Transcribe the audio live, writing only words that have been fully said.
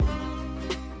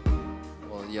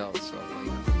Yo, so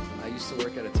like, I used to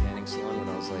work at a tanning salon when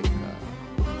I was like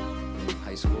in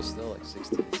high school still, like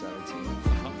 16, 17.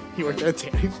 You worked at a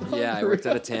tanning salon? Yeah, I worked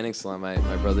at a tanning salon. My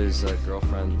brother's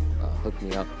girlfriend hooked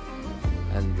me up.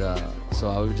 And so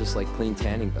I would just like clean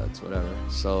tanning beds, whatever.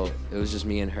 So it was just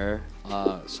me and her.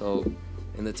 So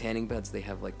in the tanning beds, they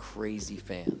have like crazy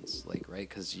fans, like, right?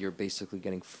 Because you're basically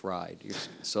getting fried.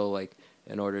 So like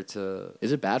in order to...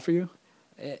 Is it bad for you?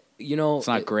 You know, it's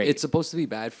not great. It's supposed to be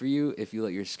bad for you if you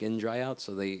let your skin dry out.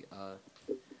 So they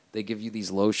give you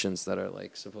these lotions that are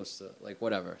like supposed to like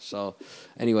whatever. So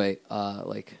anyway,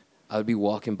 like I would be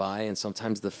walking by and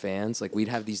sometimes the fans, like we'd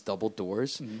have these double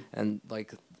doors and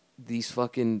like these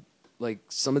fucking like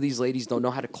some of these ladies don't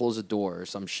know how to close a door or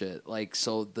some shit. Like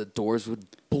so the doors would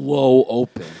blow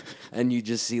open and you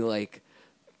just see like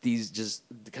these just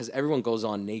because everyone goes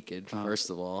on naked first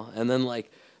of all, and then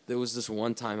like. There was this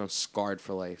one time I'm scarred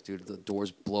for life, dude. The doors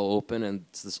blow open and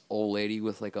it's this old lady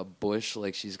with like a bush,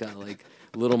 like she's got like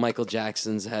little Michael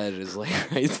Jackson's head is like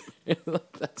right there.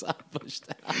 That's how pushed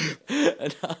out.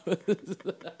 And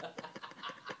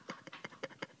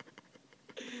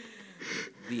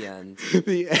the end.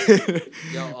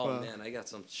 Yo, oh man, I got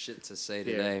some shit to say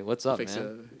today. Yeah. What's up,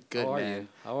 man? Good, How are man. you?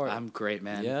 How are you? I'm great,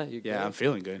 man. Yeah, you good? Yeah, I'm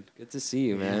feeling good. Good to see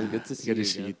you, man. Good to see you. Good to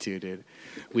see again. you too, dude.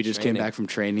 We just came back from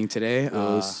training today.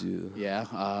 Yeah.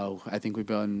 I think we've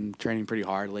been training pretty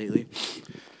hard lately.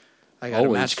 I got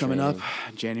Always a match coming up,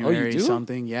 January do?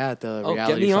 something. Yeah, at the Oh,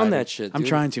 reality get me on fighter. that shit, I'm dude.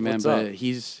 trying to, man, What's but up?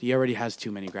 he already has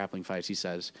too many grappling fights. He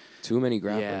says. Too many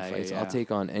grappling Yeah, fights. yeah. I'll take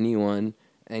on anyone,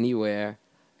 anywhere,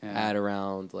 Yeah. at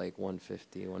around like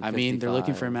 150, 155. I mean, they're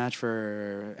looking for a match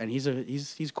for, and he's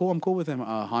cool. I'm cool with him.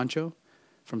 Honcho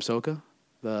from Soka,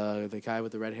 the guy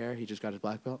with the red hair. He just got his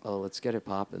black belt. Oh, let's get it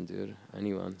popping, dude.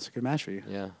 Anyone. It's a good match for you.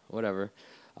 Yeah, whatever.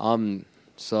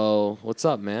 So what's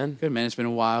up, man? Good, man. It's been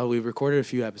a while. We've recorded a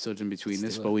few episodes in between Let's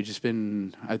this, do but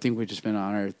it. I think we've just been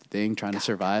on our thing trying to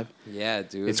survive. Yeah,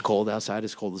 dude. It's cold outside.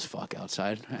 It's cold as fuck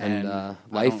outside. And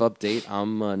life update.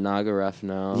 I'm a Naga ref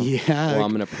now. Yeah. Well,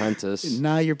 I'm an apprentice.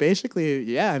 Nah, you're basically,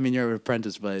 yeah, I mean, you're an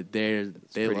apprentice, but they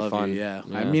pretty love fun. you, yeah.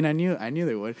 Yeah. I mean, I knew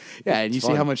they would. Yeah, and you It's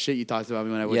see fun. how much shit you talked about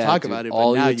me when I would Yeah, talk dude, about it, but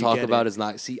all now you you talk get about it. is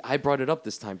Naga. See, I brought it up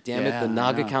this time. Damn it, Yeah, the I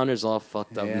Naga know. counter's all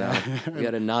fucked up Yeah. now. We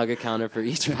got a Naga counter for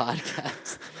each podcast.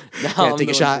 Now Yeah, I'm take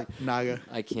a the shot, one- Naga.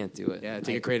 I can't do it. Yeah,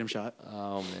 take a kratom shot.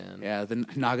 Oh man. Yeah, the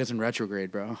Naga's in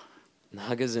retrograde, bro.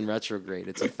 Naga's in retrograde.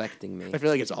 It's affecting me. I feel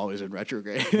like it's always in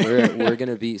retrograde. we're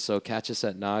gonna be so catch us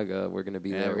at Naga. We're gonna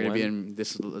be Yeah, there. we're gonna be when? in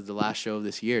this the last show of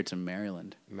this year. It's in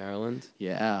Maryland. Maryland.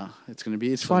 Yeah,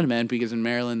 it's fun, man. Because in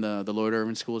Maryland, the Lord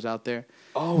Irvin School's out there.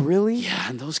 Oh really? Yeah,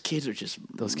 and those kids are just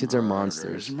are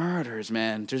monsters. Murderers,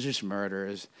 man. They're just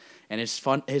murderers, and it's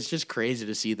fun. It's just crazy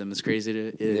to see them. It's crazy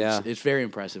to. Yeah. It's very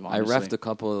impressive. Honestly. I refed a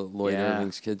couple of Lloyd Yeah.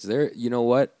 Irving's kids. They're you know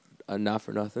what? Not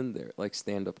for nothing. They're like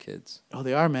stand-up kids. Oh,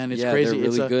 they are, man. It's yeah, crazy. they're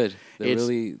really good. They're it's-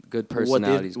 really good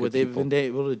personalities. What good they've people. been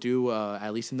able to do,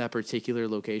 at least in that particular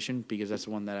location, because that's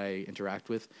the one that I interact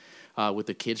with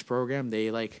the kids program.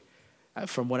 They like,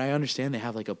 from what I understand, they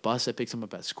have like a bus that picks them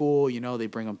up at school. You know, they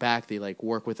bring them back. They like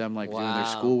work with them, like doing their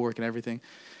Wow. schoolwork and everything.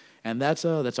 And that's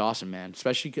awesome, man.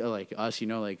 Especially like us, you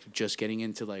know, like just getting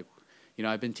into like. You know,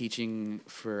 I've been teaching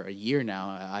for a year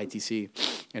now at ITC,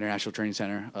 International Training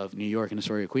Center of New York in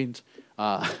Astoria, Queens.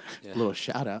 A little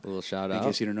shout out. A little shout In out.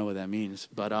 case you don't know what that means.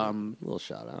 But A little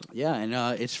shout out. yeah, and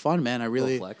it's fun, man. I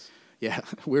really Little flex. yeah,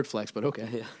 weird flex, but okay.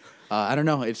 Yeah. I don't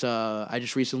know. It's I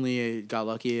just recently got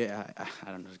lucky. I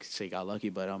don't know if I could say got lucky,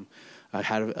 but I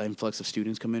had an influx of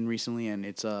students come in recently, and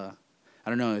it's I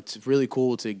don't know. It's really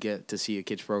cool to get to see a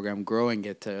kids program grow and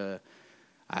get to.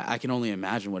 I can only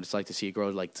imagine what it's like to see it grow,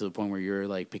 like to the point where you're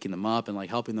like picking them up and like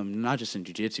helping them, not just in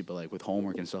jiu-jitsu, but like with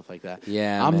homework and stuff like that.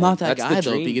 Yeah, I'm man. not that That's the guy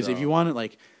though, dream, because if though. you want it,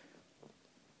 like,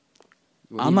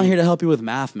 What do I'm you not mean? here to help you with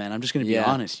math, man. I'm just gonna be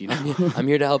Yeah. honest, you know. I'm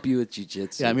here to help you with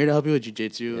jiu-jitsu. Yeah, I'm here to help you with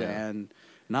jiu-jitsu Yeah. and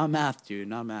not math, dude,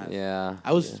 not math. Yeah.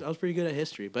 I was pretty good at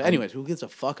history, but anyways, who gives a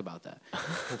fuck about that?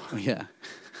 Yeah.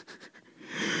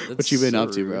 That's you been so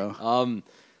up to, rude. bro?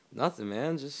 Nothing,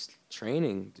 man. Just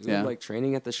training. Dude, Yeah. like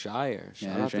training at the Shire. Yeah,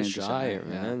 Shout out to training at the Shire, Shire,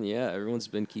 yeah. man. Yeah, everyone's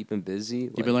been keeping busy.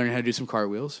 You've been learning how to do some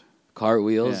cartwheels.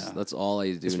 cartwheels. Yeah. That's all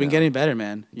I do. It's been now. getting better,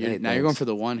 man. Hey, Now you're thanks. going for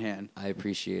the one hand. I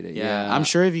appreciate it. Yeah, I'm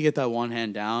sure if you get that one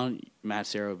hand down, Matt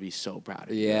Serra would be so proud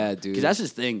of you. Yeah, dude. Because that's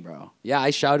his thing, bro. Yeah,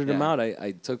 I shouted him Yeah. out.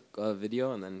 I took a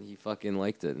video and then he fucking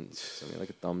liked it and sent me like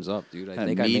a thumbs up, dude. I That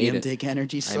think I made medium it. dick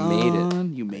energy, I son. made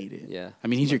it. You made it. Yeah. I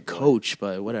mean, he's My your boy. coach,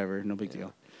 but whatever. No big Yeah.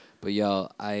 deal. But yo,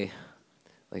 I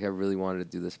really wanted to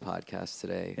do this podcast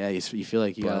today. Yeah, you feel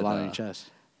like you got a But, lot on your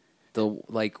chest. The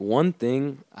one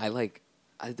thing I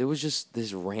there was just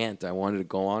this rant I wanted to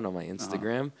go on my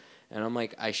Instagram. And I'm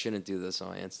like, I shouldn't do this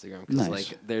on my Instagram because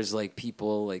like there's like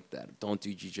people like that don't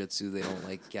do jiu-jitsu, they don't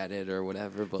like get it or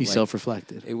whatever. But You like,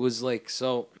 self-reflected. it was like,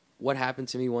 so what happened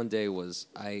to me one day was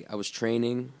I was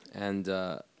training and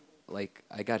like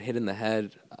I got hit in the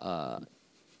head.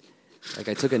 Like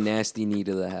I took a nasty knee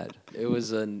to the head. It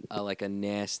was like a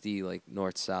nasty like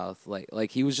north-south.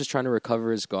 Like he was just trying to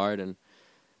recover his guard and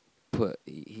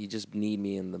he just kneed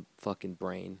me in the fucking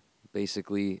brain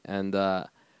basically. And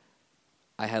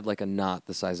I had like a knot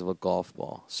the size of a golf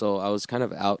ball. So I was kind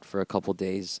of out for a couple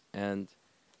days, and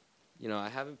you know, I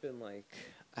haven't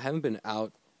been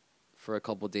out for a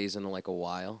couple days in like a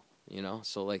while, you know?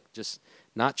 So like just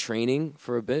not training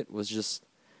for a bit was just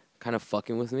kind of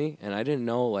fucking with me, and I didn't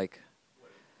know like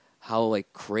how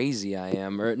like crazy I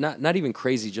am, or not even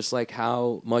crazy, just like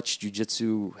how much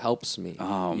jiu-jitsu helps me.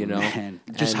 Oh, you know? man.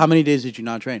 Just how many days did you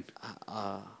not train?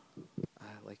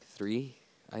 Like 3,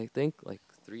 I think, like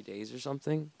 3 days or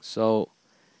something. So,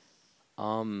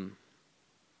 I'm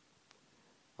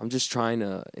just trying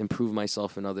to improve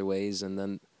myself in other ways. And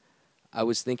then I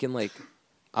was thinking, like,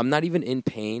 I'm not even in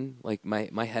pain. Like,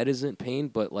 my head isn't pain,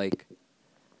 but, like,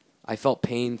 I felt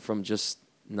pain from just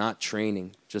not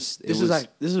training. Just This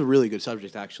is a really good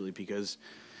subject, actually, because,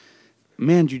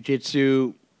 man,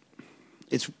 jiu-jitsu,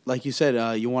 it's like you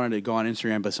said, you wanted to go on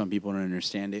Instagram, but some people don't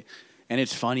understand it. And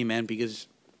it's funny, man, because,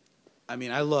 I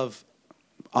mean,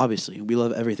 obviously, we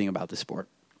love everything about the sport.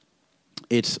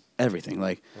 It's everything.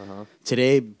 Like,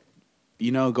 today,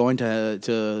 you know, going to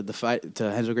the fight, to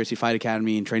Renzo Gracie Fight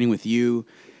Academy and training with you,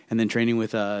 and then training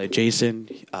with Jason.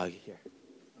 Here.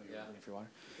 If you want.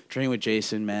 Training with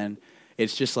Jason, man.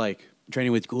 It's just like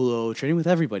training with Gulo, training with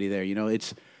everybody there. You know,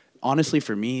 it's honestly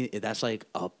for me,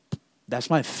 that's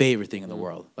my favorite thing in the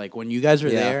world. Like when you guys are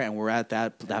there and we're at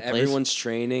that place. Everyone's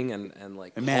training and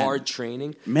like hard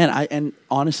training. Man,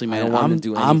 honestly, man,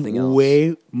 I'm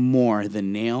way more the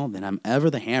nail than I'm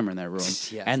ever the hammer in that room.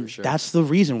 Yeah, and for sure. That's the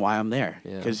reason why I'm there.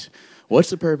 Because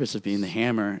what's the purpose of being the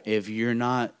hammer if you're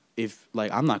not,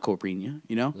 like I'm not Cobrinha,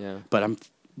 you know? Yeah. But I'm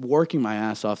working my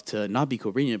ass off to not be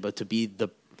Cobrinha, but to be the,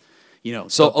 you know,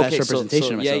 so, the best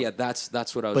representation of myself. Yeah, that's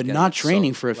what I was But getting not at.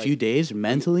 training So, for a few days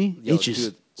mentally, it's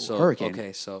just hurricane.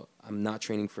 Okay, so I'm not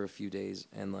training for a few days,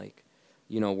 and like,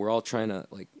 you know, we're all trying to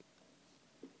like,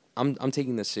 I'm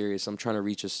taking this serious. I'm trying to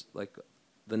reach like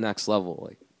the next level.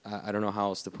 Like I don't know how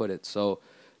else to put it. So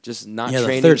just not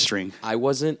training. The third string. I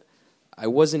wasn't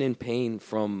in pain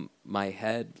from my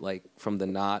head, like from the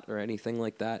knot or anything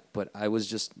like that. But I was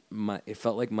just it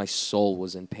felt like my soul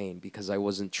was in pain because I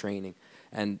wasn't training,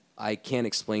 and I can't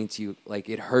explain to you. Like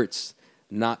it hurts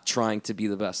not trying to be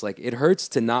the best. Like it hurts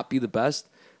to not be the best,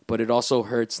 but it also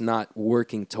hurts not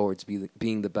working towards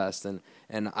being the best. And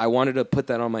I wanted to put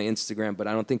that on my Instagram, but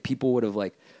I don't think people would have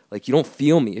like you don't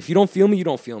feel me. If you don't feel me, you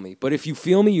don't feel me. But if you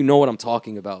feel me, you know what I'm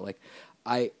talking about. Like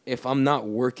if I'm not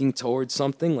working towards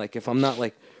something, like if I'm not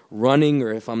like running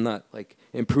or if I'm not like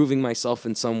improving myself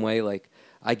in some way, like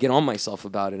I get on myself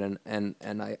about it, and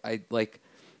I like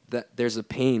that there's a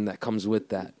pain that comes with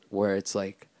that where it's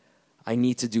like I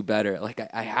need to do better. Like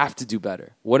I have to do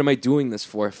better. What am I doing this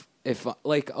for? If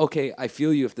like, okay, I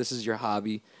feel you if this is your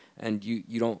hobby and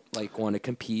you don't like want to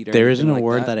compete or there isn't a like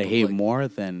word that I hate more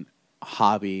than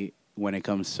hobby when it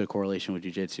comes to correlation with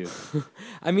jiu-jitsu.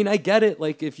 I mean, I get it.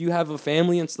 Like if you have a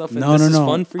family and stuff and this is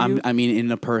fun for you. I mean,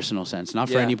 in a personal sense, not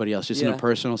for anybody else, just in a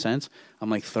personal sense.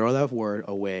 I'm like, throw that word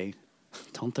away.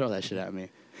 Don't throw that shit at me.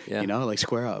 You know, like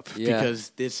square up because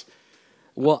this.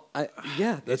 Well,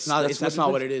 that's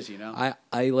not what it is. You know,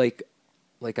 I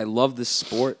love this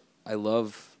sport.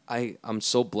 I'm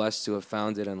so blessed to have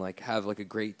found it and like have like a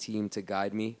great team to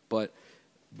guide me. But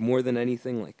more than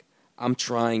anything, like I'm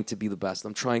trying to be the best.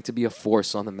 I'm trying to be a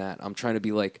force on the mat. I'm trying to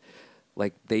be like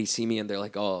they see me and they're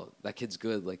like, oh, that kid's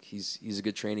good. Like he's a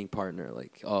good training partner.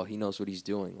 Like, oh, he knows what he's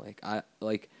doing.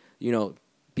 Like you know,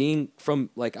 being from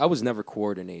like I was never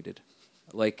coordinated,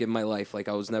 like in my life. Like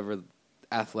I was never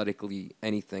athletically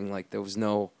anything. Like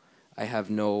I have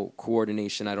no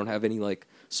coordination. I don't have any like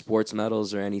sports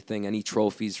medals or anything, any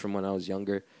trophies from when I was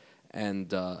younger.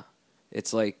 And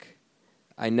it's like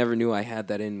I never knew I had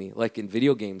that in me. Like in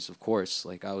video games, of course,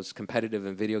 like I was competitive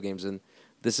in video games, and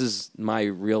this is my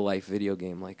real life video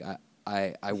game. Like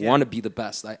I want to be the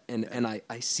best.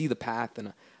 I see the path,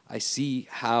 and I see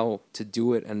how to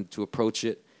do it and to approach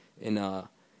it in a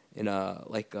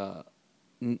like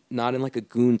not in like a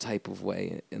goon type of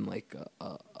way, in like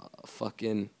a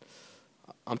fucking.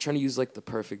 I'm trying to use like the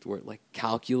perfect word, like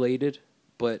calculated,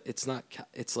 but it's not.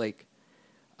 It's like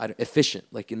efficient,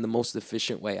 like in the most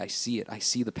efficient way. I see it. I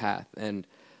see the path, and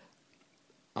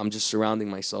I'm just surrounding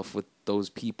myself with those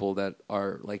people that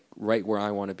are like right where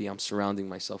I want to be. I'm surrounding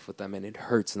myself with them, and it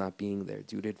hurts not being there,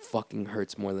 dude. It fucking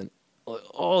hurts more than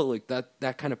like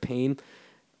that kind of pain.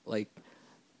 Like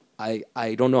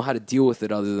I don't know how to deal with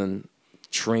it other than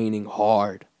training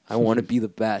hard. I want to be the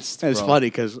best. And it's bro. funny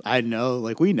because I know,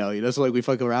 like, we know, you know, so like we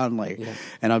fuck around, like, Yeah.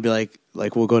 and I'll be like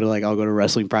we'll go to I'll go to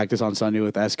wrestling practice on Sunday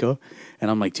with Esco, and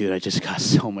I'm like, dude, I just got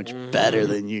so much better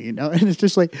than you, you know, and it's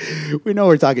just like we know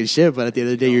we're talking shit, but at the end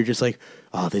of the day, you're just like,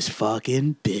 oh, this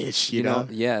fucking bitch, you know?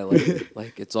 Yeah,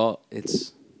 like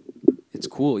it's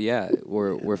cool. Yeah,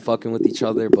 we're fucking with each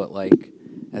other, but like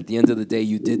at the end of the day,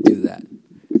 you did do that,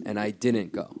 and I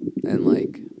didn't go, and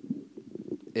like.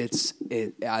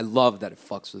 I love that it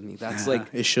fucks with me. That's like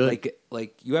it should.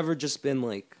 Like you ever just been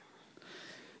like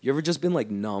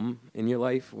numb in your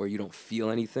life where you don't feel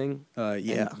anything?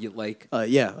 Yeah. And you like a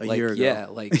year ago. Yeah,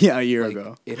 like yeah, a year like,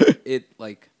 ago. It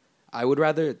like I would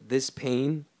rather this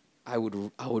pain. I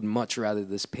would much rather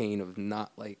this pain of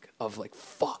not like of like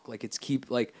fuck like it's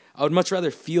keep like I would much rather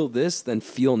feel this than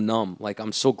feel numb. Like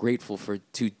I'm so grateful to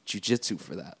jujitsu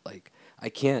for that. Like I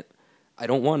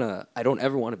don't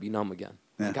ever want to be numb again.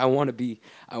 Yeah. Like I want to be.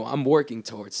 I'm working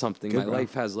towards something. Good, My bro.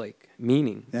 life has like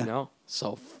meaning. Yeah. You know.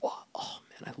 So oh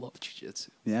man, I love jiu-jitsu.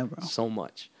 Yeah, bro. So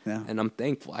much. Yeah. And I'm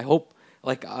thankful. I hope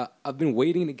like I've been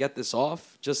waiting to get this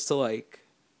off just to like,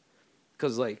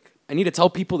 cause like I need to tell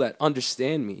people that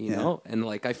understand me. You Yeah. know. And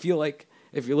like I feel like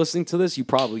if you're listening to this, you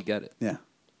probably get it. Yeah.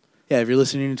 Yeah, if you're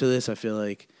listening to this, I feel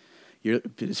like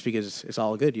it's because it's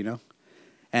all good, you know?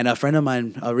 And a friend of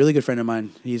mine, a really good friend of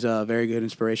mine, he's a very good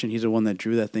inspiration. He's the one that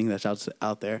drew that thing that's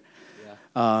out there.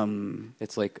 Yeah.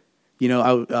 It's like, You know,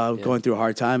 I was going through a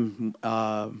hard time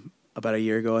about a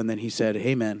year ago, and then he said,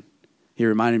 hey, man, he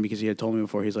reminded me because he had told me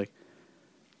before, he's like,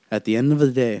 at the end of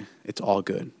the day, it's all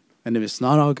good. And if it's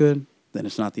not all good, then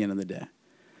it's not the end of the day.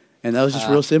 And that was just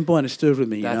real simple, and it stood with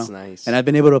me, you know? That's nice. And I've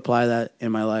been able to apply that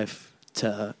in my life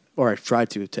or I've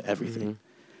tried to everything.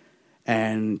 Mm-hmm.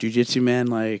 And jiu-jitsu, man,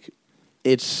 like,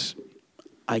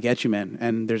 I get you, man.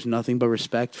 And there's nothing but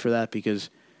respect for that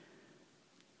because,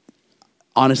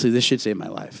 honestly, this shit saved my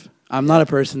life. I'm not a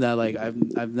person that, like,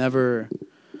 I've never,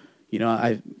 you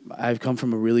know, I've come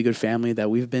from a really good family that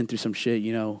we've been through some shit,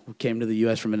 you know. We came to the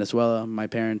U.S. from Venezuela. My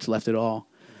parents left it all.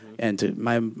 And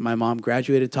my mom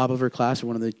graduated top of her class at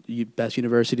one of the best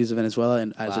universities of Venezuela,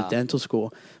 and as a dental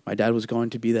school. My dad was going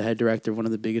to be the head director of one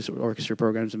of the biggest orchestra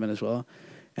programs in Venezuela,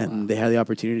 and they had the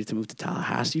opportunity to move to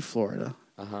Tallahassee, Florida,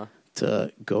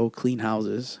 to go clean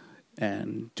houses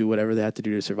and do whatever they had to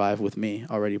do to survive with me,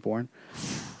 already born,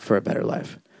 for a better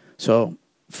life. So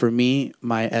for me,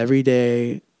 my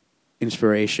everyday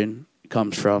inspiration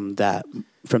comes from that.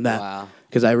 Wow.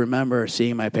 Because I remember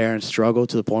seeing my parents struggle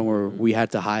to the point where we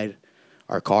had to hide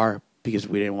our car because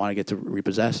we didn't want to get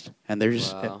repossessed. And they're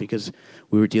just because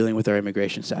we were dealing with our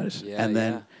immigration status. Yeah, and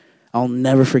then I'll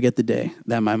never forget the day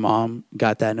that my mom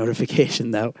got that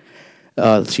notification that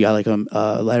she got like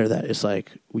a letter that it's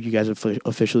like, well, you guys have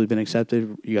officially been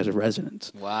accepted. You guys are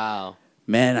residents. Wow.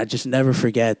 Man, I just never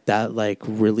forget that like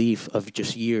relief of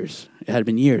just years. It had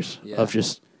been years of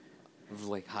just of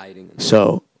like hiding.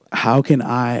 So how can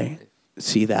I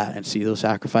see that and see those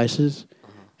sacrifices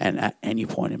and at any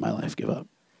point in my life give up?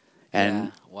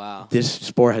 And this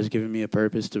sport has given me a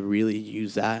purpose to really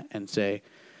use that and say,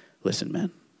 listen,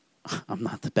 man, I'm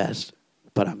not the best,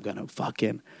 but I'm going to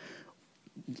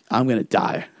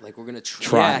die. Like we're going to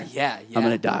try. Yeah. I'm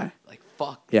going to die. Like,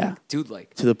 fuck. Yeah. Like, dude,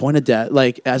 like. To the point of death.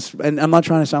 Like, and I'm not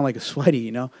trying to sound like a sweaty,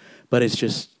 you know, but it's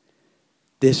just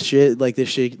this shit, like,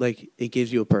 it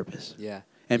gives you a purpose. Yeah.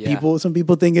 And some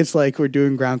people think it's like we're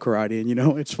doing ground karate, and, you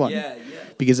know, it's fun. Yeah.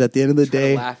 Because at the end of the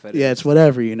day, laugh at it. it's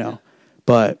whatever, you know. Yeah.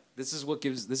 But this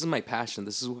is my passion.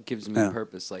 This is what gives me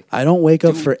purpose. Like, I don't wake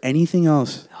up for anything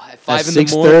else. At 5 in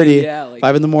the morning.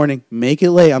 5 in the morning. Make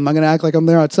it late. I'm not gonna act like I'm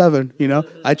there at 7. You know,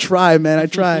 I try, man. I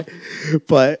try,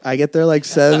 but I get there like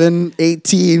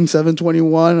 7:18,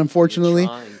 7:21. Unfortunately,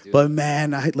 but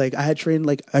man, I had trained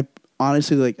like I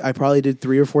probably did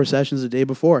 3 or 4 sessions a day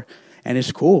before, and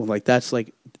it's cool. Like that's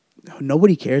like.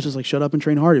 Nobody cares. It's like shut up and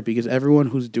train harder because everyone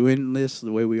who's doing this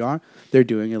the way we are, they're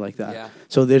doing it like that. Yeah.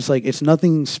 So there's like it's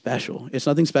nothing special. It's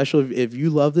nothing special if you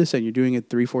love this and you're doing it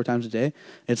 3-4 times a day.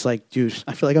 It's like, dude,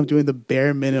 I feel like I'm doing the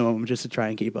bare minimum just to try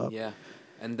and keep up. Yeah,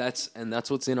 and that's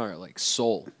what's in our like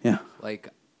soul. Yeah. Like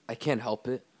I can't help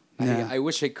it. Yeah. I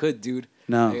wish I could, dude.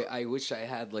 No. I wish I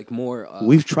had like more.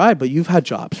 We've tried, but you've had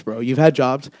jobs, bro. You've had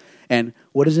jobs, and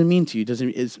what does it mean to you?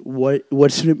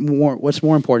 What's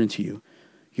more important to you?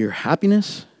 Your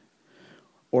happiness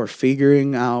or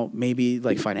figuring out maybe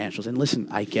like financials. And listen,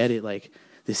 I get it. Like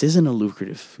this isn't a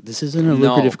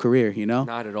lucrative career, you know?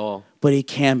 Not at all. But it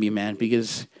can be, man,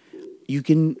 because you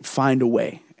can find a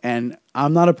way. And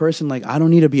I'm not a person like, I don't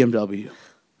need a BMW.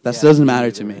 That Yeah, doesn't me matter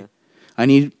neither, to me. man. I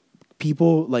need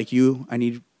people like you. I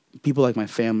need people like my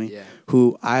family Yeah.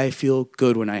 who I feel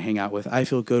good when I hang out with. I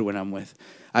feel good when I'm with.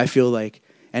 I feel like,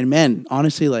 and man,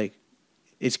 honestly, like,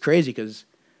 it's crazy because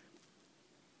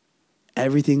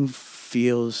everything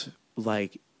feels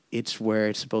like it's where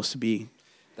it's supposed to be.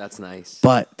 That's nice.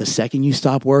 But the second you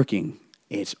stop working,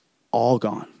 it's all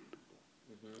gone.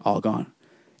 All gone.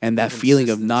 And that feeling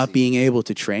of not Consistency. being able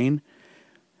to train,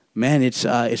 man,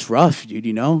 it's rough, dude,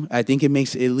 you know? I think it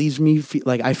leaves me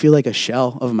like I feel like a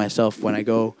shell of myself when I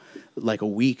go like a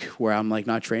week where I'm like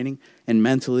not training, and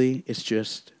mentally it's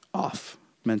just off.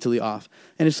 Mentally off.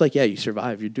 And it's like, yeah, you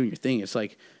survive, you're doing your thing. It's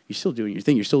like you're still doing your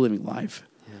thing, you're still living life.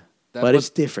 Yeah. But it's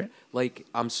different. Like,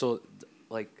 I'm so,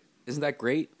 like, isn't that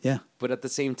great? Yeah. But at the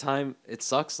same time, it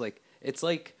sucks. Like, it's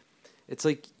like,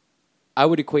 I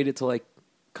would equate it to like,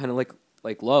 kind of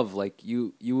like love. Like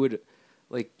you would,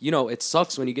 like, you know, it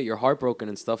sucks when you get your heart broken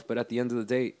and stuff. But at the end of the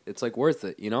day, it's like worth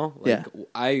it. You know? Like,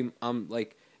 Yeah. I'm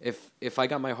like, if I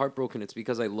got my heart broken, it's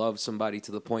because I love somebody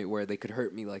to the point where they could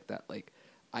hurt me like that. Like,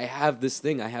 I have this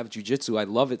thing. I have jujitsu. I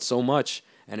love it so much.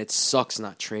 And it sucks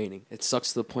not training. It sucks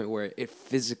to the point where it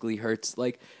physically hurts.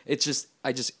 Like, it's just,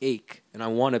 I just ache, and I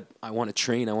want to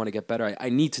train. I want to get better. I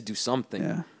need to do something.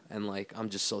 Yeah. And like, I'm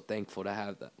just so thankful to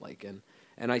have that. Like,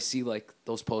 and I see like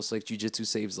those posts like jiu-jitsu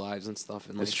saves lives and stuff.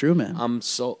 And like, That's true, man. I'm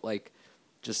so like,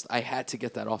 just, I had to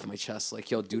get that off my chest. Like,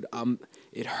 yo, dude,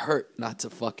 it hurt not to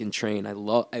fucking train. I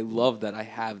love that I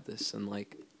have this. And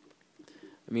like,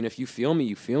 I mean, if you feel me,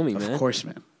 you feel me, man. Of course,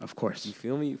 man. Of course. You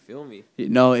feel me, you feel me. You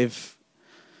know,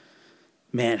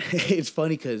 man, it's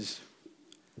funny because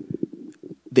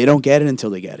they don't get it until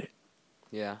they get it.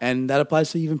 Yeah. And that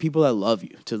applies to even people that love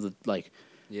you, to the, like,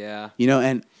 Yeah. you know,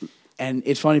 and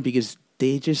it's funny because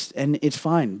they just, and it's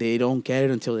fine. They don't get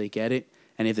it until they get it.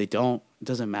 And if they don't, it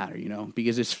doesn't matter, you know,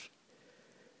 because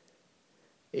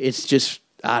it's just,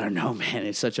 I don't know, man.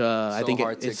 It's such a, I think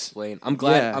hard to it's explain. I'm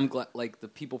glad. yeah. I'm glad. Like, the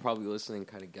people probably listening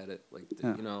kind of get it. Like,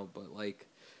 Yeah. you know, but like,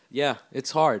 yeah,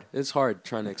 it's hard. It's hard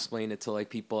trying to explain it to like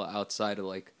people outside of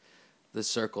like the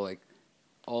circle. Like,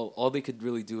 all they could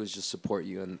really do is just support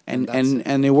you, and that's it,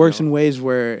 and it you works know? in ways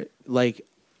where, like,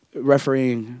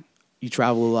 refereeing, you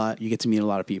travel a lot, you get to meet a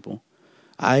lot of people.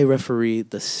 I referee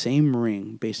the same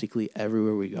ring basically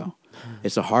everywhere we go.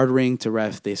 It's a hard ring to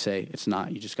ref. They say it's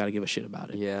not. You just got to give a shit about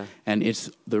it. Yeah. And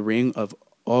it's the ring of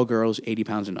all girls 80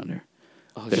 pounds and under.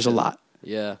 Oh, There's shit. a lot.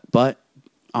 Yeah. But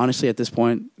honestly, at this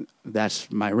point, that's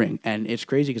my ring. And it's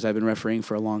crazy because I've been refereeing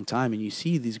for a long time, and you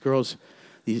see these girls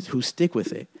who stick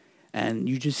with it, and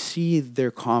you just see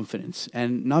their confidence.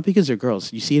 And not because they're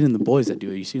girls. You see it in the boys that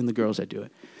do it. You see it in the girls that do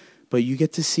it. But you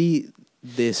get to see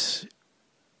this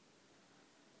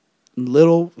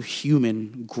little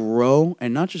human grow,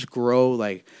 and not just grow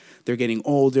like they're getting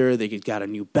older, they got a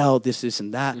new belt, this,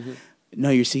 and that. Mm-hmm. No,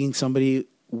 you're seeing somebody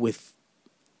with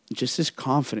just this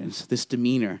confidence, this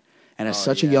demeanor, and at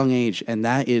such a yeah. young age, and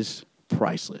that is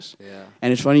priceless. Yeah.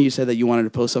 And it's funny you said that you wanted to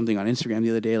post something on Instagram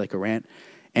the other day, like a rant,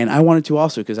 and I wanted to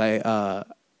also because I'm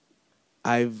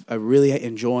really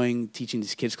enjoying teaching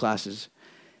these kids classes,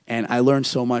 and I learned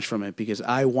so much from it because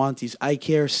I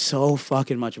care so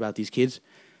fucking much about these kids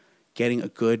getting a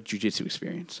good jiu-jitsu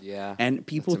experience. Yeah. And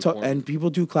people That's important. and people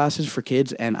do classes for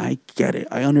kids, and I get it.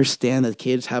 I understand that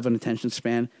kids have an attention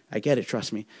span. I get it,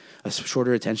 trust me. A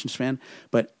shorter attention span.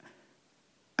 But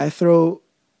I throw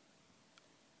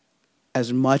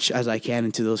as much as I can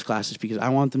into those classes because I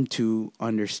want them to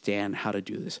understand how to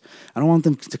do this. I don't want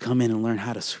them to come in and learn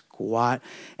how to squat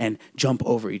and jump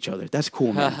over each other. That's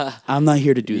cool, man. I'm not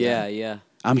here to do that. Yeah. Yeah.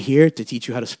 I'm here to teach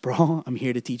you how to sprawl. I'm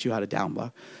here to teach you how to down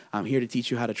block. I'm here to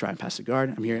teach you how to try and pass the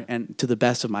guard. I'm here and to the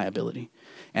best of my ability.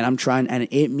 And I'm trying, and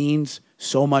it means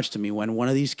so much to me when one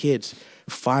of these kids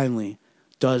finally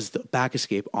does the back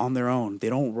escape on their own.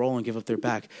 They don't roll and give up their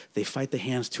back. They fight the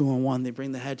hands 2-on-1. They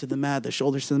bring the head to the mat, the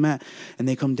shoulders to the mat, and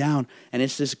they come down. And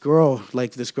it's this girl, my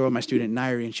student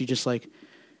Nairi, and she just like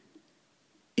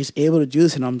is able to do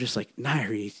this. And I'm just like,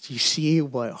 Nairi, you see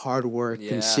what hard work,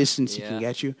 consistency can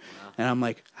get you? And I'm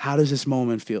like, how does this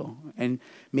moment feel? And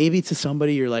maybe to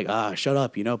somebody you're like, shut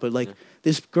up, you know? But like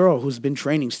this girl who's been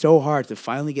training so hard to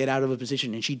finally get out of a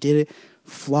position, and she did it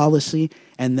flawlessly.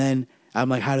 And then I'm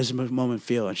like, how does this moment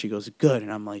feel? And she goes, good.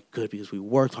 And I'm like, good, because we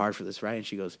worked hard for this, right? And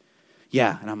she goes,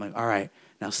 yeah. And I'm like, all right,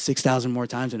 now 6,000 more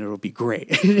times and it'll be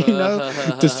great, you know?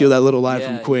 To steal that little line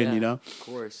from Quinn, you know? Of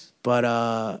course.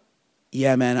 But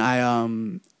yeah,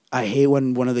 man, I hate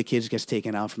when one of the kids gets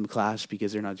taken out from class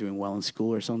because they're not doing well in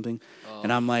school or something. Oh.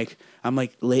 And I'm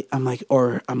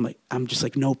just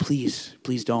like, no, please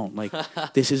don't. Like,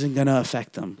 this isn't gonna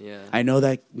affect them. Yeah. I know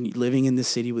that living in this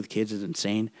city with kids is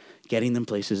insane. Getting them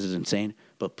places is insane.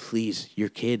 But please, your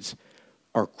kids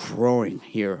are growing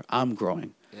here. I'm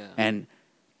growing. Yeah. And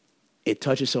it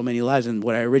touches so many lives. And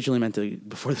what I originally meant to,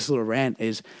 before this little rant,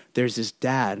 is there's this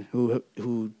dad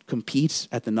who competes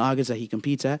at the Nagas that he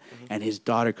competes at, and his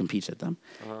daughter competes at them.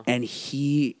 And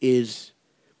he is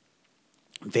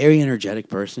a very energetic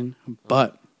person,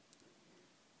 but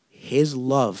his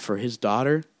love for his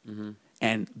daughter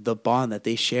and the bond that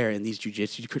they share in these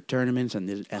jiu-jitsu tournaments and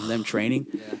them training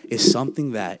is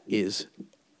something that is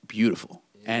beautiful.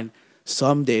 Yeah. And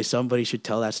someday somebody should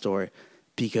tell that story.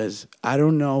 Because I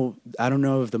don't know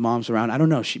if the mom's around. I don't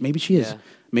know. Maybe she is. Yeah.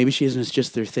 Maybe she isn't. It's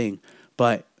just their thing.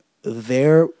 But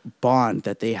their bond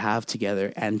that they have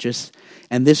together, and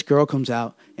this girl comes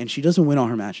out and she doesn't win all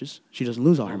her matches. She doesn't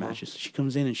lose all her matches. She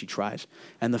comes in and she tries.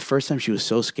 And the first time she was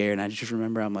so scared, and I just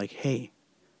remember I'm like, hey,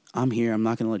 I'm here. I'm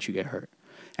not going to let you get hurt.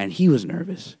 And he was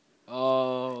nervous.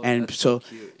 Oh, and that's so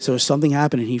cute. Yeah. so something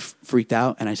happened and he freaked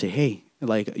out. And I say, hey,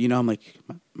 like, you know, I'm like,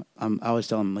 I always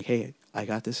tell him, I'm like, hey, I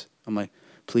got this. I'm like,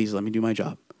 please let me do my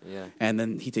job. Yeah. And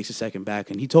then he takes a second back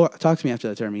and he talked to me after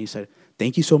that tournament. He said,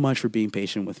 thank you so much for being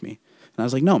patient with me. And I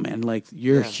was like, no, man, like,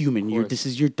 you're human. This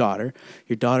is your daughter.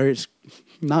 Your daughter is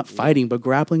not fighting, but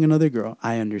grappling another girl.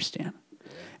 I understand.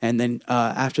 Yeah. And then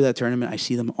after that tournament, I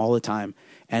see them all the time.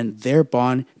 And their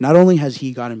bond, not only has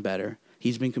he gotten better,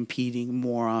 he's been competing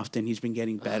more often. He's been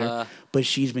getting better, but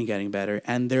she's been getting better.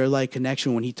 And their, like,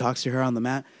 connection when he talks to her on the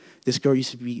mat, this girl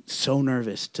used to be so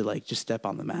nervous to, like, just step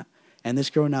on the mat. And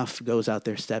this girl now goes out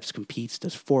there, steps, competes,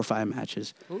 does 4 or 5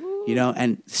 matches. Ooh. You know,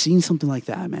 and seeing something like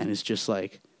that, man, is just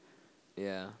like,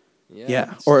 yeah.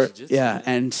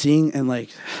 And seeing, and like,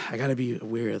 I gotta be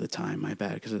aware of the time, my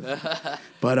bad,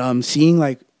 but seeing,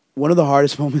 like, one of the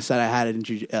hardest moments that I had in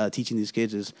teaching these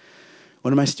kids is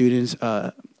one of my students,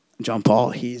 John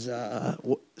Paul. He's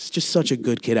just such a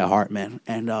good kid at heart, man,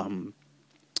 and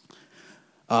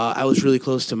I was really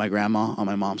close to my grandma on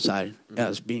my mom's side.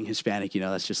 As being Hispanic, you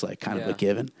know, that's just like kind of a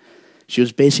given. She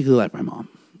was basically like my mom.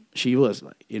 She was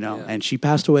like, you know, and she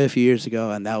passed away a few years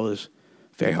ago, and that was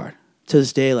very hard. To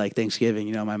this day, like Thanksgiving,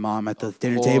 you know, my mom at the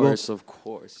dinner table. Of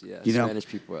course, yeah. You know, Spanish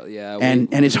people, yeah. And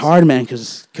it's hard, man,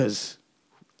 because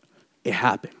it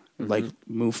happened. Like,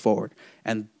 move forward.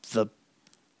 And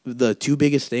the 2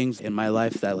 biggest things in my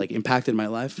life that, like, impacted my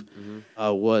life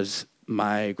was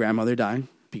my grandmother dying,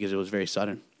 because it was very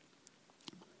sudden.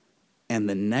 And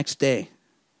the next day,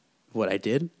 what I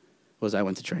did was I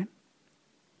went to train.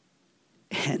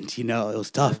 And, you know, it was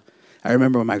tough. I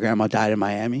remember when my grandma died in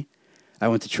Miami, I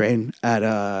went to train at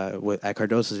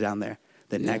Cardoso's down there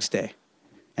the next day.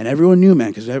 And everyone knew,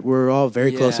 man, because we're all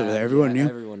very close over there. Everyone knew.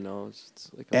 Everyone knows.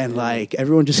 It's like like,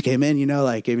 everyone just came in, you know,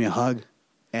 like, gave me a hug.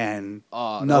 And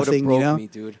nothing, broke you know. Me,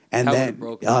 dude. And then,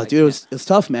 dude, it was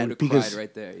tough, man. Because cried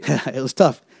right there. Yeah. It was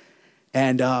tough.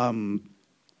 And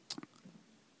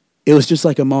it was just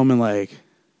like a moment like,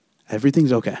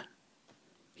 everything's okay.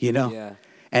 You know? Yeah.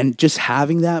 And just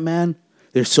having that, man,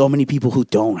 there's so many people who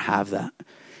don't have that.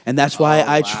 And that's why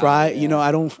I try, you know,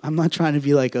 I'm not trying to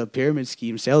be like a pyramid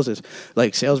scheme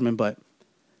salesman, but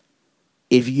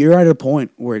if you're at a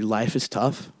point where life is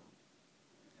tough,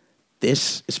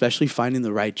 this, especially finding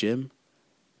the right gym,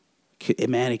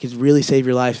 man, it can really save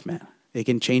your life, man. It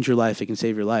can change your life. It can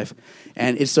save your life.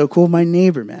 And it's so cool. My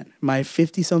neighbor, man, my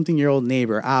 50-something-year-old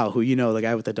neighbor, Al, who, you know, the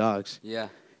guy with the dogs. Yeah.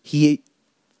 He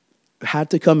had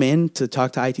to come in to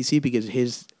talk to ITC because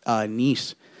his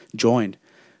niece joined.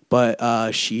 But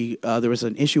there was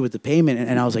an issue with the payment.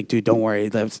 And I was like, dude, don't worry.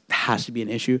 That has to be an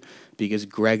issue because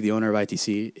Greg, the owner of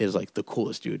ITC, is like the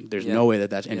coolest dude. There's no way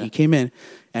that's... And he came in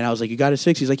and I was like, you got it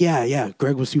fixed? He's like, yeah.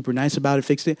 Greg was super nice about it,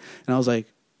 fixed it. And I was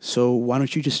like, so why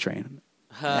don't you just train?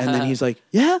 And then he's like,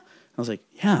 yeah. I was like,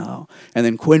 yeah. And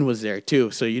then Quinn was there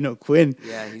too. So, you know, Quinn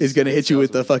is going to hit you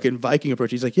with the fucking Viking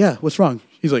approach. He's like, yeah, what's wrong?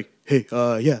 He's like, hey,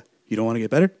 you don't want to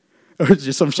get better? Or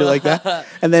just some shit like that.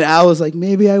 And then Al was like,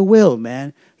 maybe I will,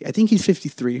 man. I think he's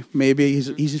 53. Maybe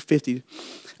he's 50.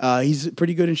 He's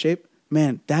pretty good in shape.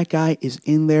 Man, that guy is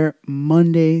in there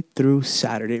Monday through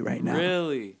Saturday right now.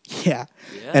 Really? Yeah.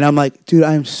 And I'm like, dude,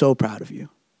 I'm so proud of you.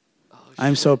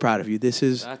 I'm so proud of you. That's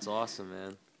awesome,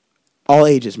 man. All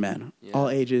ages, man. Yeah. All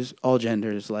ages, all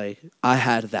genders. Like, I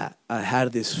had that. I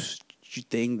had this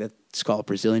thing that's called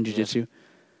Brazilian Jiu-Jitsu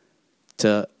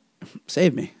to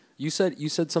save me. You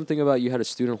said something about you had a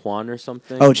student, Juan, or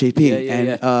something? Oh,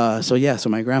 JP. So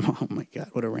my grandma, oh my God,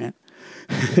 what a rant.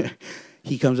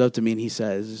 he comes up to me and he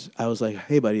says, I was like,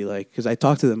 hey, buddy, like, because I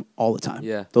talk to them all the time.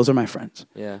 Yeah. Those are my friends.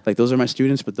 Yeah. Like, those are my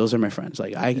students, but those are my friends.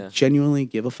 Like, I Yeah. genuinely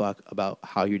give a fuck about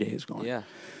how your day is going. Yeah.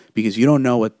 Because you don't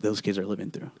know what those kids are living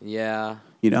through, Yeah.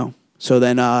 you know? So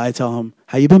then I tell him,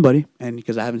 how you been, buddy? And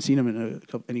because I haven't seen him in a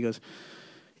couple, and he goes,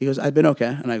 I've been okay.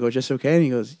 And I go, just okay? And he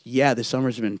goes, yeah, this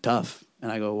summer's been tough.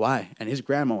 And I go, why? And his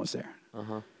grandma was there.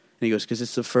 Uh-huh. And he goes, because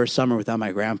it's the first summer without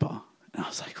my grandpa. And I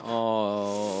was like,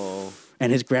 Oh.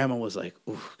 and his grandma was like,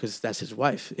 ooh, because that's his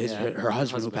wife, Yeah, her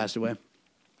husband who passed away.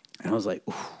 And I was like,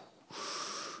 ooh.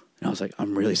 And I was like,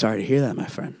 I'm really sorry to hear that, my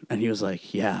friend. And he was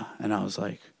like, yeah. And I was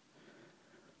like,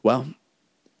 well,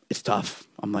 it's tough.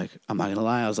 I'm like, I'm not going to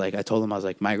lie. I told him, I was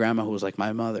like, my grandma, who was like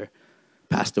my mother,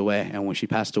 passed away. And when she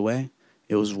passed away,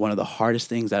 it was one of the hardest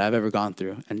things that I've ever gone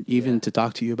through. And even to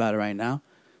talk to you about it right now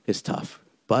is tough.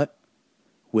 But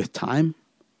with time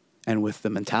and with the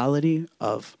mentality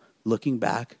of looking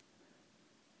back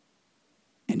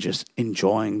and just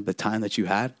enjoying the time that you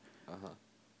had,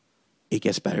 it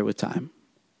gets better with time.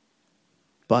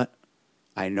 But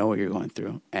I know what you're going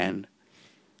through, and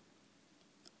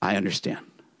I understand.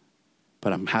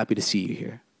 But I'm happy to see you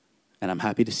here, and I'm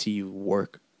happy to see you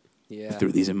work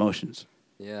through these emotions.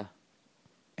 Yeah.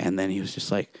 And then he was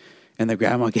just like, and the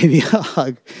grandma gave me a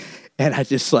hug, and I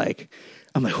just like,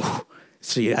 I'm like, whew.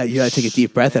 So you gotta take a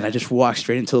deep breath, and I just walked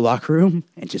straight into the locker room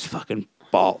and just fucking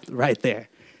bawled right there.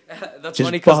 That's Just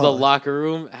funny because the bawling. locker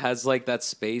room has like that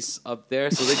space up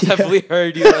there, so they definitely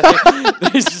heard you. Like,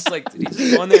 there's just like, did he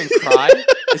just go in there and cry?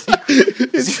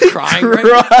 Is he crying right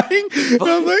now? Crying? And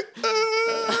I'm like,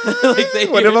 Like they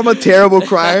what if I'm a terrible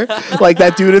crier? Like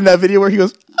that dude in that video where he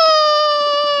goes,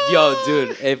 Yo,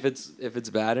 dude, if it's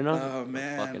bad enough, Oh, it'll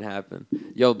man. fucking happen.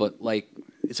 Yo, but like,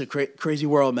 it's a crazy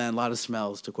world, man. A lot of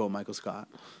smells, to quote Michael Scott.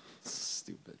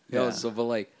 stupid. Yo, Yeah.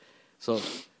 so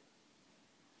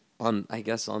I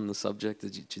guess on the subject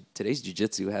of today's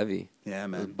jujitsu heavy. Yeah,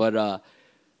 man. But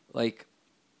like,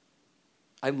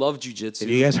 I love jujitsu. If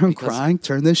you guys aren't because- crying,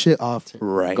 turn this shit off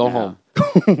right go now.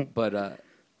 home. But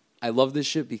I love this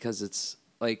shit because it's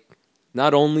like,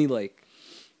 not only like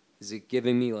is it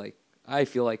giving me like, I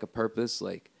feel like a purpose,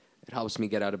 like it helps me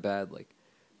get out of bed, like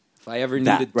if I ever need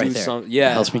That to right do there. something, It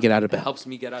helps me get out of bed. It helps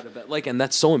me get out of bed, like, and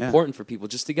that's so important for people,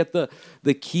 just to get the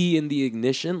key in the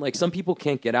ignition. Like some people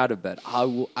can't get out of bed.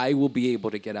 I will be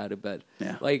able to get out of bed.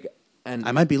 Yeah. Like, and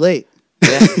I might be late,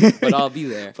 yeah, but I'll be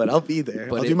there. but I'll be there.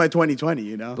 But I'll it- do my 2020,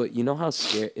 you know? But you know how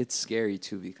it's scary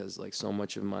too, because like so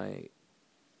much of my,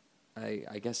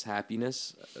 I guess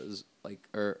happiness is like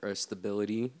or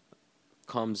stability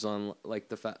comes on like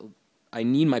the fact I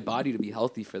need my body to be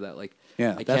healthy for that. Like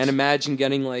Yeah, I that's- can't imagine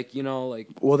getting like like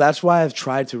Well, that's why I've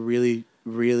tried to really,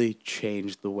 really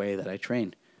change the way that I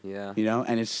train. yeah You know,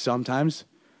 and it's sometimes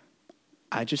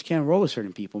I just can't roll with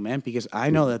certain people, man, because I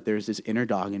know that there's this inner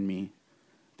dog in me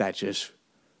that just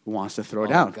wants to throw Oh,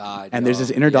 down. God, and there's yo,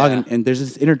 this inner dog, yeah. and there's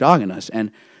this inner dog in us.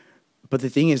 But the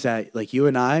thing is that, like you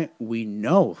and I, we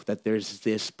know that there's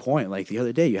this point. Like the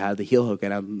other day, you had the heel hook,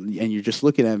 and you're just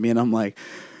looking at me, and I'm like,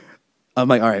 all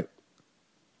right,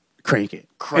 crank it,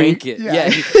 Yeah,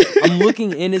 I'm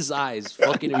looking in his eyes,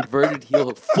 fucking inverted heel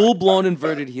hook, full blown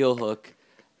inverted heel hook,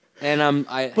 and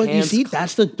But you hands see,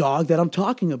 that's the dog that I'm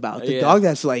talking about. The Yeah. dog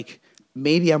that's like,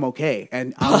 maybe I'm okay,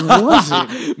 and I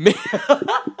wasn't. Maybe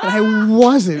And I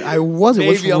wasn't.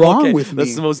 What's I'm wrong okay. with me?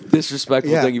 That's the most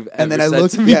disrespectful thing you've ever and then I said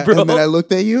looked, to me, bro. and then I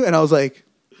looked at you, and I was like,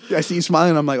 I see you smiling.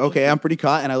 And I'm like, okay, I'm pretty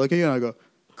caught. And I look at you, and I go,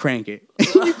 crank it.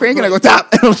 You crank it. I go, top.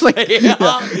 And I was like, Yeah.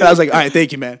 And I was like, all right,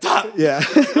 thank you, man. Top. Yeah.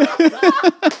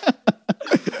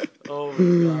 Oh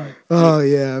my god, Oh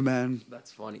yeah, man.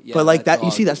 that's funny. Yeah, But like that, you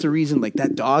dog. see, that's the reason. Like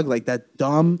that dog, like that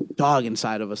dumb dog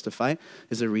inside of us to fight,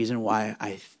 is the reason why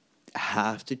I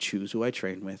have to choose who I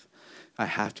train with. I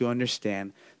have to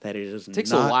understand that it is. It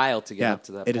takes not, a while to get yeah, up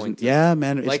to that it point. isn't- yeah,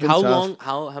 man. It's like been how tough.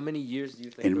 long? How many years do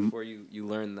you think In- before you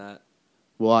learn that?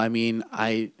 Well, I mean,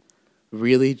 I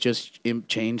really just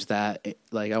changed that.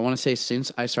 Like, I want to say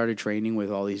since I started training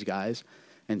with all these guys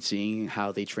and seeing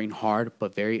how they train hard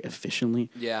but very efficiently,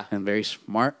 Yeah. and very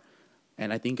smart.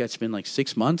 And I think it's been like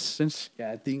 6 months since.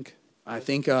 Yeah, I think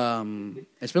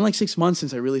it's been like 6 months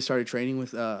since I really started training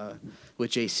with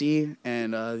JC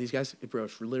and these guys. Bro,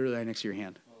 it's literally right next to your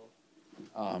hand.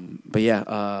 But yeah,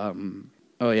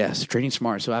 oh yeah, so training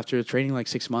smart. So after training like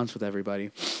 6 months with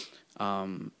everybody,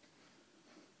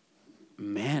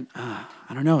 man, I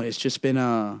don't know. It's just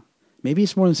been maybe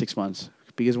it's more than 6 months,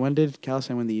 because when did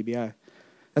Calisan win the EBI?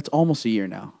 That's almost a year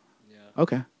now. Yeah.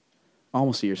 Okay,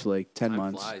 almost a year, so like 10 Time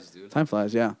months. flies, dude. Time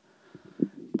flies, yeah.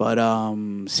 But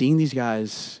seeing these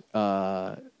guys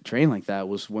train like that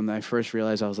was when I first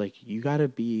realized I was like, you got to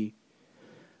be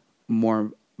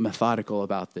more methodical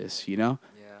about this, you know.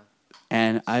 Yeah.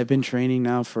 And I've been training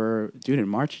now for, dude, in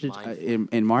March,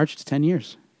 in March it's 10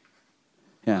 years.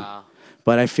 Yeah. Wow.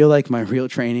 But I feel like my real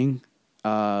training,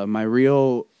 my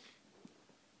real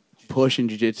push in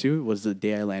jiu-jitsu was the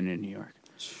day I landed in New York.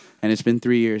 And it's been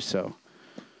 3 years, so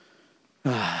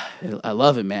I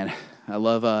love it, man. I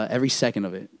love every second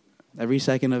of it. Every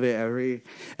second of it,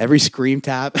 every scream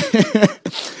tap,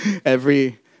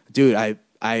 dude,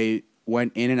 I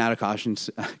went in and out of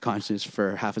conscience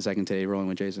for half a second today rolling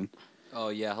with Jason. Oh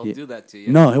yeah, he'll do that to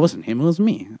you. No, it wasn't him, it was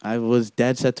me. I was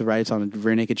dead set to rights on a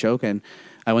rear naked choke, and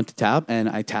I went to tap, and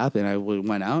I tapped, and I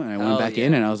went out, and I went back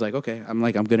in, and I was like, okay, I'm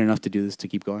good enough to do this, to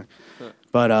keep going.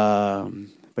 But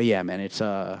yeah, man, it's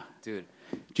dude,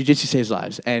 jiu-jitsu saves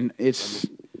lives, and it's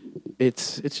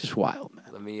just wild, man.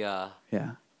 Let me yeah.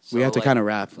 So, We have to kind of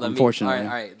wrap, unfortunately. All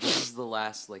right. This is the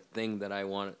last thing that I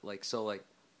want.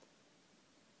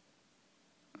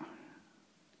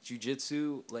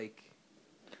 Jiu-jitsu,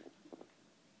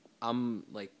 I'm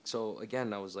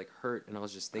again, I was hurt, and I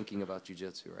was just thinking about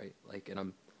jiu-jitsu, right?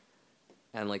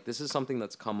 This is something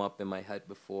that's come up in my head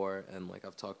before, and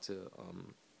I've talked to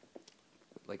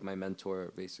my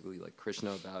mentor, basically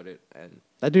Krishna, about it, and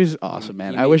that dude's awesome,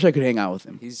 man. I wish I could hang out with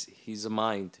him. He's a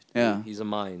mind. Yeah, he's a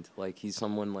mind. He's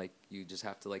someone you just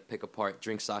have to pick apart,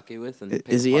 drink sake with, and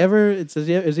is he ever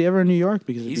in New York?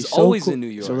 Because he's so always cool. in New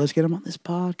York. So let's get him on this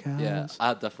podcast. Yeah,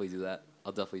 I'll definitely do that.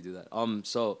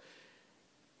 So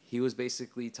he was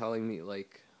basically telling me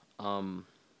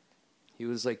he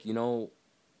was you know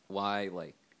why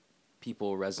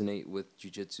people resonate with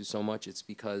jiu-jitsu so much? It's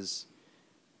because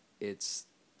it's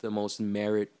the most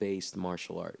merit-based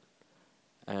martial art.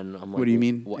 And I'm like, what do you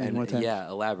mean? Yeah,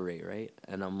 elaborate, right?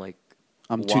 And I'm like,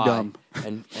 I'm why? too dumb.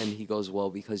 and he goes,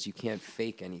 well, because you can't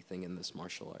fake anything in this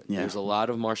martial art. Yeah. There's a lot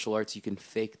of martial arts you can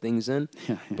fake things in,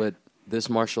 Yeah. but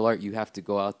this martial art, you have to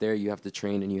go out there, you have to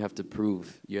train, and you have to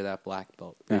prove you're that black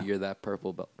belt, or you're that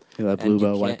purple belt. You're that blue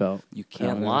belt, white belt. You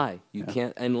can't lie. You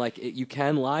can't, and you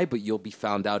can lie, but you'll be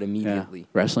found out immediately. Yeah.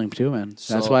 Wrestling too, man.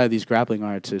 That's why these grappling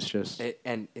arts is just...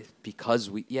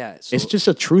 it's just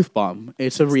a truth bomb.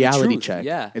 It's a reality check.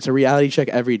 Yeah. It's a reality check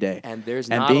every day. And there's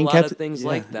not a lot of things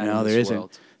like that no, in this there isn't.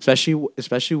 world.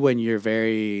 Especially when you're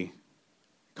very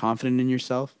confident in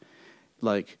yourself,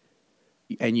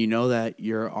 and you know that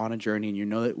you're on a journey, and you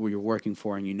know that what you're working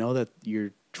for, and you know that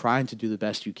you're trying to do the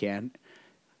best you can,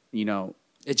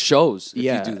 it shows if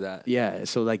you do that. Yeah,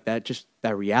 so that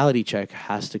reality check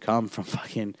has to come from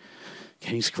fucking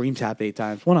getting scream tapped 8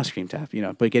 times. Well, not scream tapped,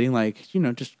 but getting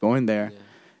just going there. Yeah.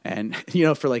 And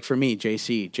for me,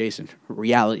 Jason,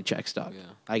 reality checks, dog. Yeah.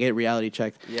 I get reality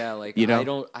checked. Yeah,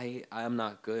 I'm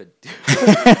not good.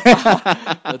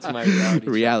 That's my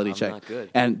reality check. I'm not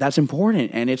good. And that's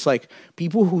important. And it's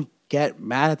people who get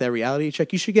mad at that reality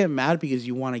check, you should get mad because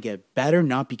you want to get better,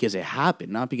 not because it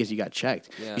happened, not because you got checked.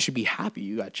 Yeah. You should be happy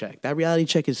you got checked. That reality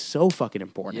check is so fucking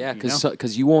important. Yeah,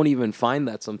 because you won't even find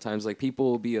that sometimes.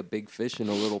 People will be a big fish in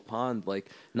a little pond,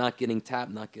 not getting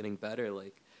tapped, not getting better,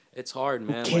 it's hard,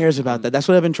 man. Who cares about that? That's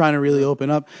what I've been trying to really open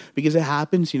up, because it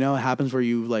happens. It happens where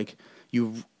you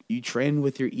train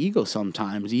with your ego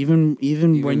sometimes, even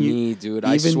when you. Dude,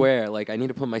 I swear, I need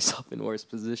to put myself in worse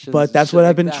positions. But that's what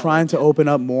I've been trying to open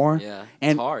up more. Yeah,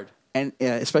 and, it's hard. And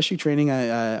especially training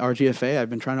at RGFA, I've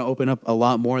been trying to open up a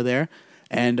lot more there,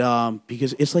 and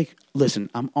because it's listen,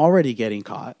 I'm already getting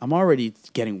caught. I'm already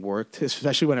getting worked,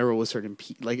 especially whenever with certain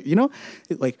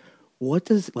what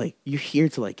does you're here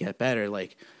to get better,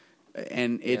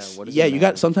 and it's you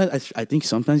got sometimes I think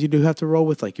sometimes you do have to roll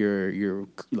with your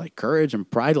courage and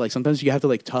pride. Sometimes you have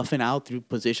to toughen out through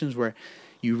positions where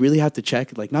you really have to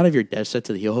check, not if you're dead set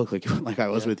to the heel hook like I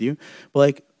was with you,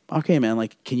 but okay, man,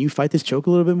 can you fight this choke a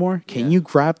little bit more? Can you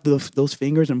grab those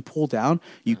fingers and pull down?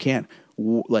 You can't.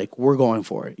 We're going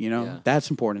for it. That's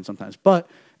important sometimes, but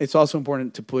it's also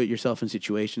important to put yourself in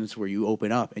situations where you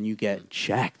open up and you get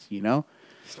checked.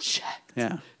 Checked.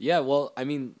 Yeah. Yeah, well, I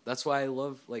mean, that's why I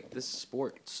love this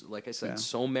sport. Like I said,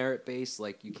 so merit based.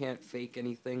 You can't fake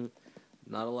anything.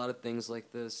 Not a lot of things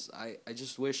like this. I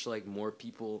just wish more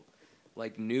people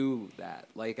knew that.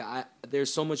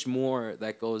 There's so much more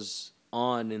that goes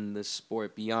on in this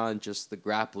sport beyond just the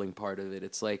grappling part of it.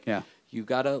 It's you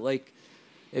gotta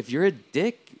if you're a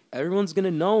dick, everyone's gonna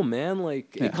know, man.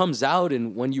 It comes out,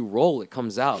 and when you roll, it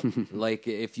comes out.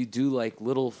 If you do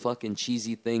little fucking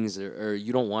cheesy things, or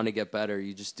you don't want to get better,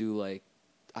 you just do I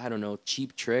don't know,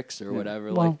 cheap tricks or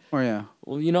whatever. Well, I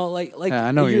know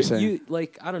what you're saying.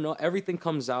 I don't know, everything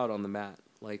comes out on the mat.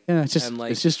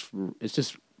 It's just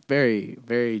very,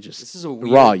 very just this is a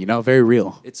weird, raw, very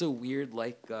real. It's a weird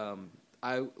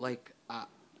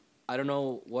I don't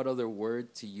know what other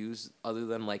word to use other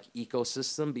than like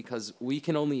ecosystem, because we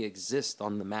can only exist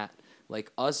on the mat.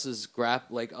 Like us as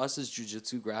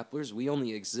jujitsu grapplers, we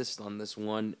only exist on this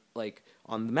one, like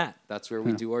on the mat. That's where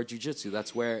we do our jujitsu.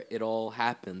 That's where it all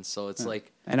happens. So it's like,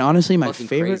 and honestly, my fucking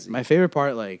crazy. favorite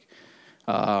part, like,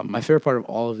 my favorite part of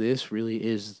all of this really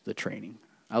is the training.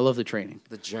 I love the training,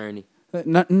 the journey.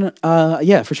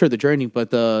 Yeah, for sure, the journey,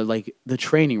 but the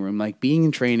training room, like being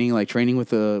in training, like training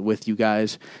with you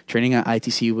guys, training at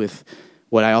ITC with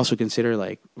what I also consider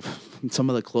like some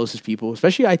of the closest people,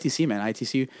 especially ITC, man.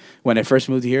 ITC, when I first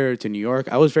moved here to New York,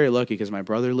 I was very lucky because my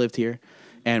brother lived here,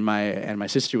 and my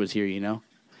sister was here, you know.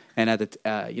 And at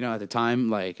the time,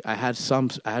 like I had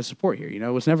support here, you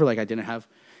know. It was never like I didn't have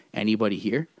anybody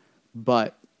here,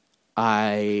 but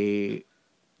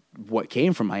what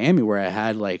came from Miami, where I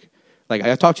had like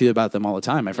I talk to you about them all the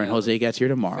time. My friend Jose gets here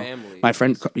tomorrow. Family. My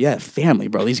friend, family,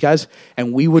 bro. These guys,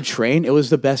 and we would train. It was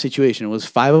the best situation. It was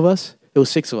 5 of us. It was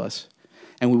 6 of us,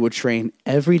 and we would train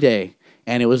every day.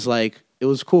 And it was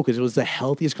cool because it was the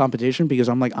healthiest competition. Because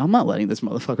I'm like, I'm not letting this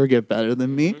motherfucker get better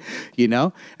than me, you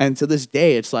know. And to this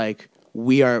day, it's like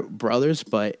we are brothers,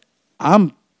 but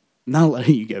I'm not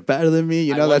letting you get better than me.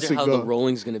 You know, that's how the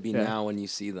rolling's going to be now when you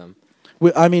see them.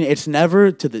 I mean, it's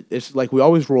never it's like we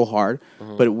always roll hard,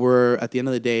 but we're at the end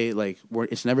of the day, like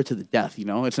it's never to the death, you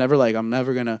know. It's never like I'm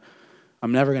never gonna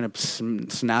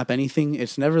snap anything.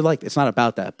 It's never like, it's not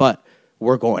about that, but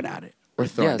we're going at it. We're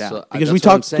throwing down so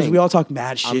because we all talk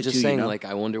mad shit. I'm just saying, you know? like,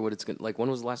 I wonder what it's gonna like.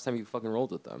 When was the last time you fucking rolled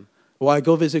with them? Well, I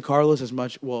go visit Carlos as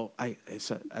much. Well,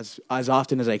 as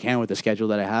often as I can with the schedule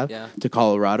that I have to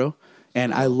Colorado,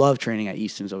 and I love training at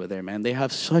Easton's over there, man. They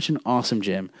have such an awesome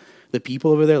gym. The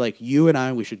people over there, like you and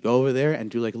I, we should go over there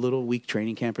and do like a little week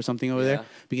training camp or something over there,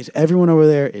 because everyone over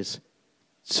there is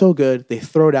so good. They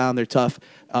throw down. They're tough.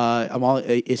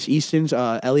 It's Easton's.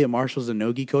 Elliot Marshall's the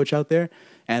no-gi coach out there,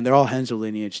 and they're all Henzo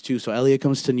lineage too. So Elliot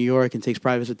comes to New York and takes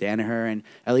privates with Danaher, and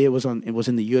Elliot was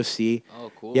in the UFC.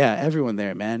 Oh, cool. Yeah, everyone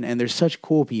there, man. And they're such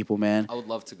cool people, man. I would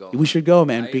love to go. We should go,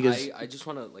 man, because I just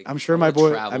want to like. I'm sure my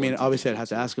boy. I mean, obviously I'd have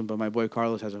to ask him, but my boy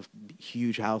Carlos has a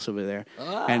huge house over there,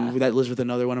 and that lives with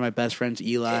another one of my best friends,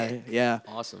 Eli. Yeah,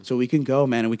 awesome. So we can go,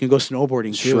 man, and we can go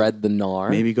snowboarding too. Shred the gnar.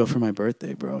 Maybe go for my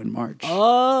birthday, bro, in March.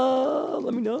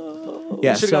 Let me know.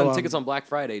 Yeah, we should have gotten tickets on Black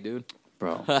Friday, dude.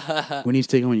 Bro, we need to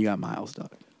take them when you got miles, dog.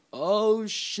 Oh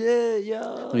shit, yo.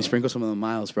 Let me sprinkle some of the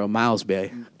miles, bro. Miles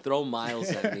Bay. Throw miles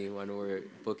at me when we're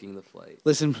booking the flight.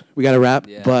 Listen, we got to wrap,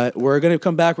 but we're gonna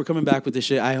come back. We're coming back with this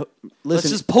shit. Let's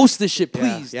just post this shit,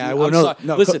 please. Yeah, well,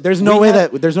 no. Listen, there's no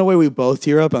way we both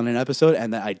tear up on an episode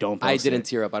and that I don't. Post I didn't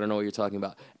tear up. I don't know what you're talking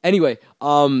about. Anyway,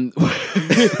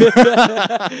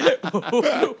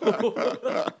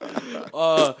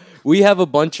 we have a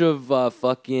bunch of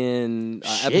fucking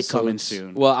shit episodes coming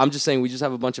soon. Well, I'm just saying we just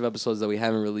have a bunch of episodes that we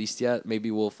haven't released yet.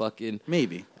 Maybe we'll fucking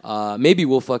maybe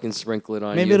we'll fucking sprinkle it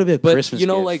on. Maybe you. It'll be a Christmas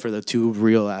gift, like for the 2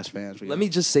 real ass fans. Let me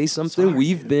just say something.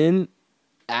 We've been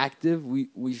active.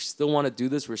 We still want to do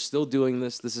this. We're still doing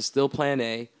this. This is still Plan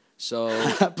A. So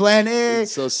Plan A.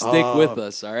 So stick with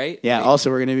us, all right? Yeah.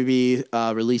 Also, we're going to be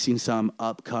releasing some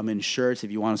upcoming shirts. If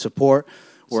you want to support,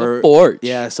 support.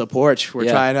 We're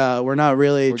trying to. We're not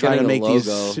really trying to make these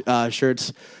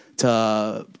shirts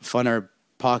to fund our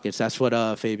pockets. That's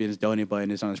what Fabian's donate button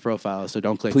is on his profile. So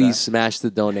don't click. Please smash the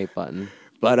donate button.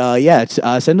 But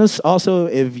send us also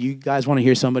if you guys want to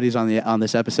hear somebody's on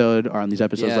this episode or on these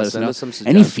episodes. Let us know. Some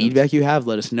any feedback you have.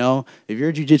 Let us know. If you're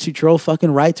a jiu-jitsu troll, fucking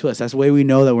write to us. That's the way we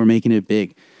know that we're making it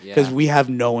big. Because we have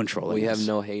no one trolling. We have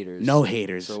no haters. No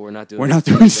haters. So we're not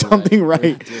doing. something right.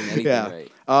 We're not doing anything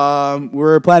right.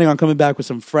 We're planning on coming back with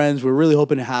some friends. We're really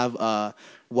hoping to have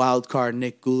wild card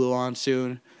Nick Gulu on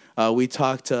soon. We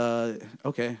talked to.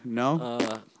 Okay, no.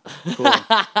 Cool.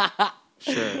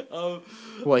 Sure.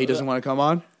 What, he doesn't want to come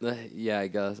on? Yeah, I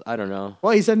guess. I don't know.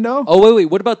 Well, he said no. Oh, wait.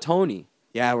 What about Tony?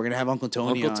 Yeah, we're going to have Uncle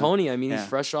Tony on. Tony, I mean, he's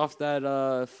fresh off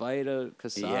that fight at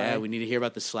Kasai. Yeah, we need to hear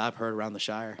about the slap heard around the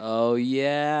Shire. Oh,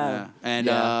 yeah. And,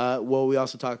 we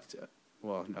also talked...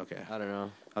 Well, okay. I don't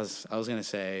know. I was going to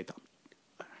say...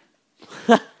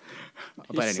 But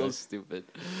anyways. So stupid.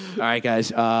 All right,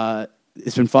 guys.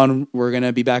 It's been fun. We're going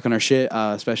to be back on our shit,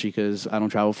 especially because I don't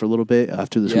travel for a little bit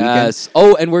after this weekend. Yes.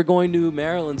 Oh, and we're going to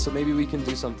Maryland, so maybe we can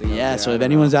do something. Yeah, so if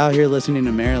anyone's out here listening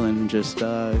to Maryland, just if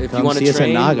come you want see to us train,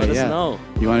 at Naga. Let us know.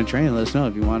 If you want to train, let us know.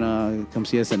 If you want to come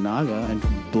see us at Naga and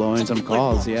blow in some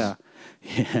calls, yeah.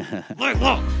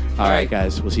 All right,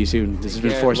 guys. We'll see you soon. This has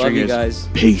been Four Stringers. Love you guys.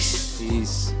 Peace.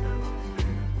 Peace.